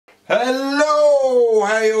Hello!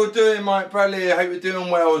 How you all doing? Mike Bradley. I hope you're doing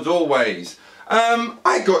well as always.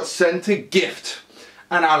 I got sent a gift.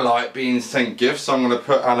 And I like being sent gifts, so I'm going to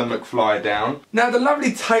put Alan McFly down. Now, the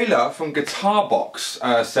lovely Taylor from Guitar Box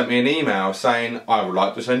sent me an email saying, I would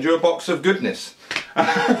like to send you a box of goodness.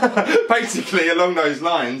 Basically, along those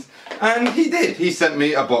lines. And he did. He sent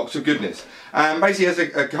me a box of goodness. Basically, he has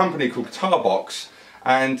a company called Guitar Box.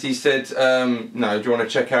 And he said, no, do you want to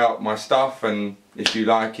check out my stuff? And if you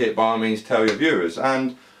like it, by all means, tell your viewers.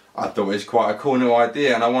 And I thought it was quite a cool new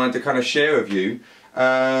idea. And I wanted to kind of share with you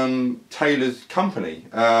Taylor's company.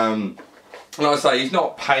 Like I say, he's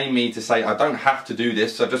not paying me to say I don't have to do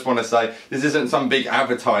this. I just want to say this isn't some big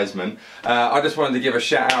advertisement. I just wanted to give a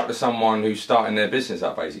shout out to someone who's starting their business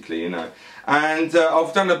up, basically, you know. And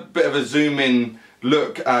I've done a bit of a zoom in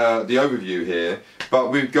look at the overview here,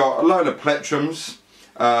 but we've got a load of plectrums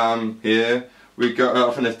here. We've got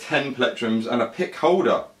I think there's 10 plectrums and a pick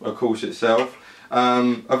holder, of course, itself.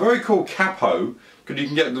 A very cool capo. Because you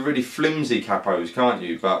can get the really flimsy capos, can't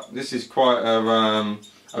you? But this is quite a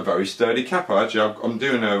very sturdy capo. Actually, I'm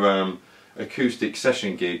doing a acoustic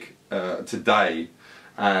session gig today,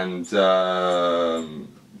 and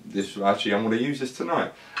this actually I'm going to use this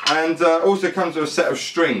tonight. And also comes with a set of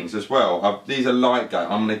strings as well. These are light gauge.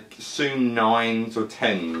 I'm going to assume 9s or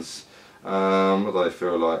 10s. What do they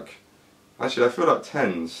feel like? Actually, they feel like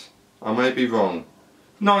 10s. I may be wrong.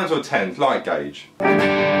 9s or 10s, light gauge.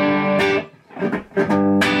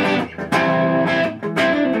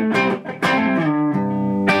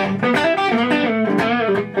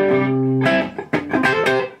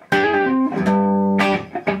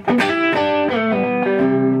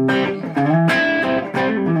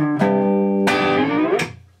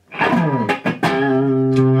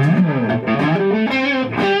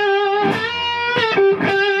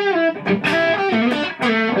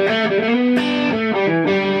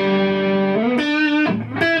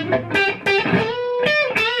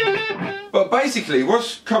 Basically,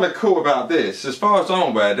 what's kind of cool about this, as far as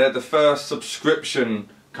I'm aware, they're the first subscription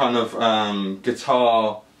kind of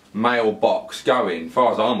guitar mailbox going, as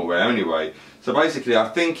far as I'm aware anyway. So basically, I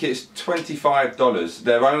think it's $25.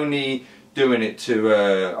 They're only doing it to,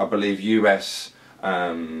 I believe, US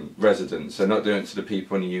residents. They're not doing it to the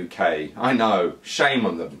people in the UK. I know, shame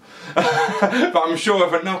on them. But I'm sure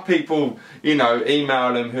if enough people, you know,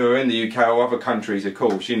 email them who are in the UK or other countries, of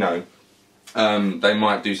course, you know, they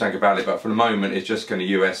might do something about it, but for the moment it's just kind of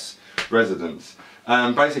US residents.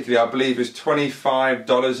 Basically, I believe it's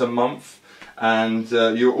 $25 a month, and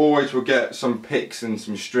you always will get some picks and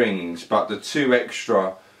some strings, but the 2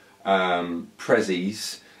 extra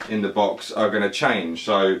prezzies in the box are going to change.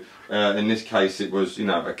 So in this case it was, you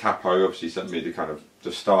know, a capo. Obviously sent me the kind of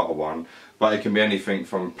the starter one, but it can be anything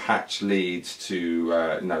from patch leads to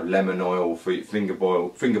you know, lemon oil for your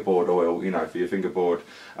fingerboard oil, you know, for your fingerboard.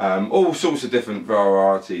 All sorts of different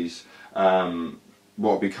varieties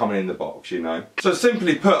what will be coming in the box, you know. So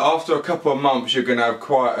simply put, after a couple of months you're going to have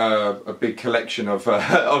quite a big collection of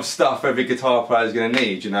stuff every guitar player is going to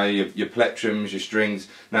need, you know, your plectrums, your strings.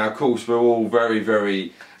 Now of course we're all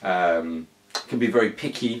very can be very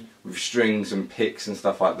picky with strings and picks and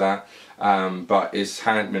stuff like that, but it's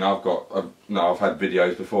I mean, I've had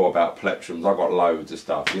videos before about plectrums. I've got loads of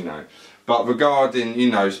stuff, you know. But regarding, you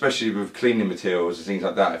know, especially with cleaning materials and things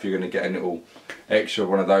like that, if you're going to get a little extra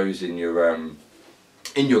one of those in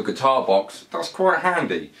your guitar box, that's quite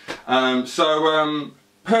handy.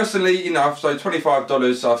 Personally, you know, so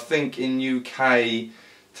 $25, I think in UK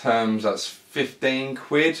terms that's 15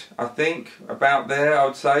 quid, I think, about there, I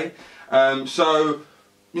would say. So,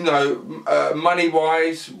 you know, money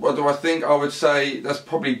wise, what do I think? I would say that's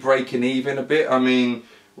probably breaking even a bit. I mean,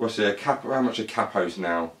 what's it, how much are capos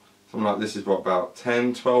now? Something like this is what, about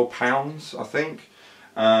 10, 12 pounds, I think.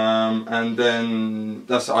 And then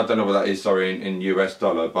that's, I don't know what that is, sorry, in US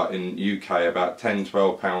dollar, but in UK about 10,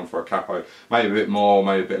 12 pounds for a capo. Maybe a bit more,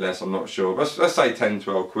 maybe a bit less, I'm not sure. But let's say 10,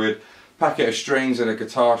 12 quid. Packet of strings in a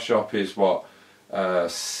guitar shop is what,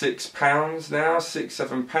 £6 now,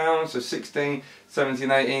 £6, £7, so 16,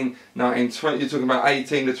 17, 18, 19, 20, you're talking about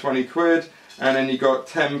 18 to 20 quid. And then you got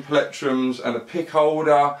 10 plectrums and a pick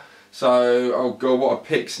holder. So, oh god, what are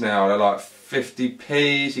picks now? They're like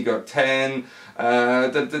 50p's, you got 10,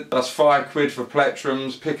 that's 5 quid for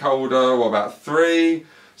plectrums, pick holder, what about 3?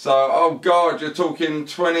 So, oh god, you're talking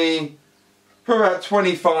probably about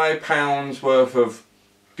 £25 worth of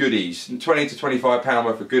goodies, 20 to £25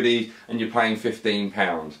 worth of goodies, and you're paying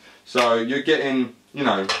 £15. So you're getting, you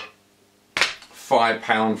know,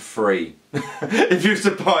 £5 free if you were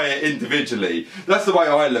to buy it individually. That's the way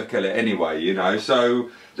I look at it anyway, you know. So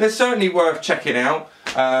they're certainly worth checking out.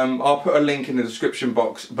 I'll put a link in the description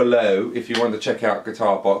box below if you want to check out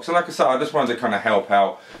Guitar Box. And like I said, I just wanted to kind of help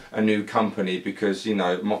out a new company because, you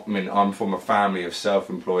know, I mean, I'm from a family of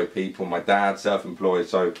self-employed people. My dad's self-employed,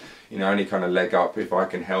 so, you know, any kind of leg up, if I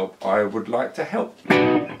can help, I would like to help.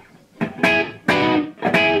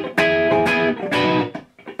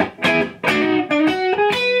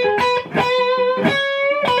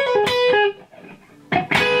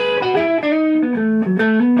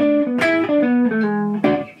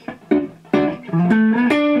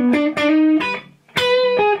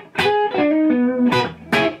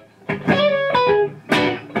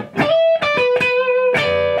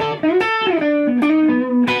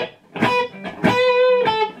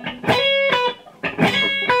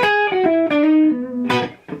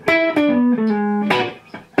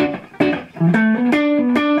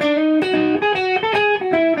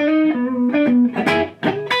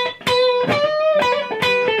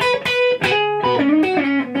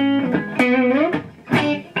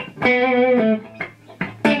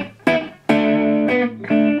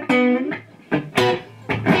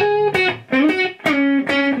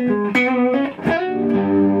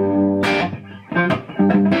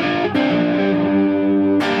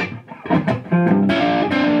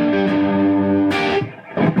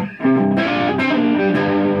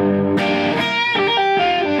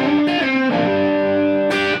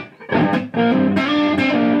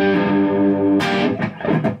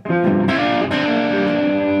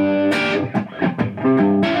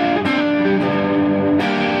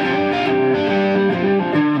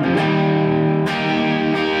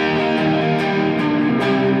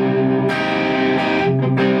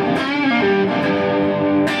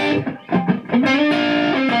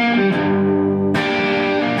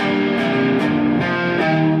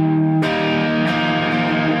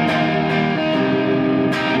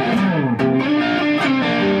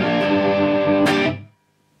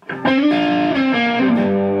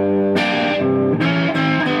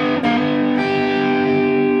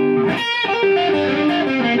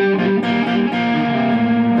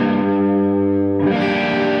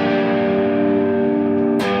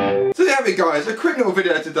 Guys, a quick little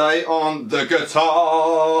video today on the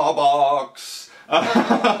Guitar Box.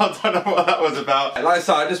 I don't know what that was about. Like I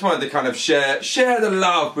said, I just wanted to kind of share the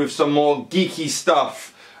love with some more geeky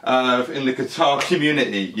stuff in the guitar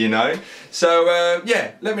community, you know. So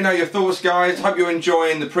yeah, let me know your thoughts, guys. Hope you're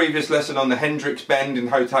enjoying the previous lesson on the Hendrix Bend in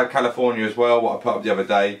Hotel California as well, what I put up the other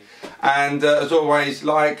day. And as always,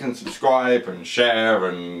 like and subscribe and share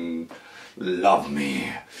and love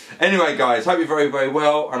me. Anyway guys, hope you're very, very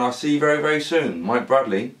well, and I'll see you very, very soon. Mike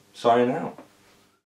Bradley, signing out.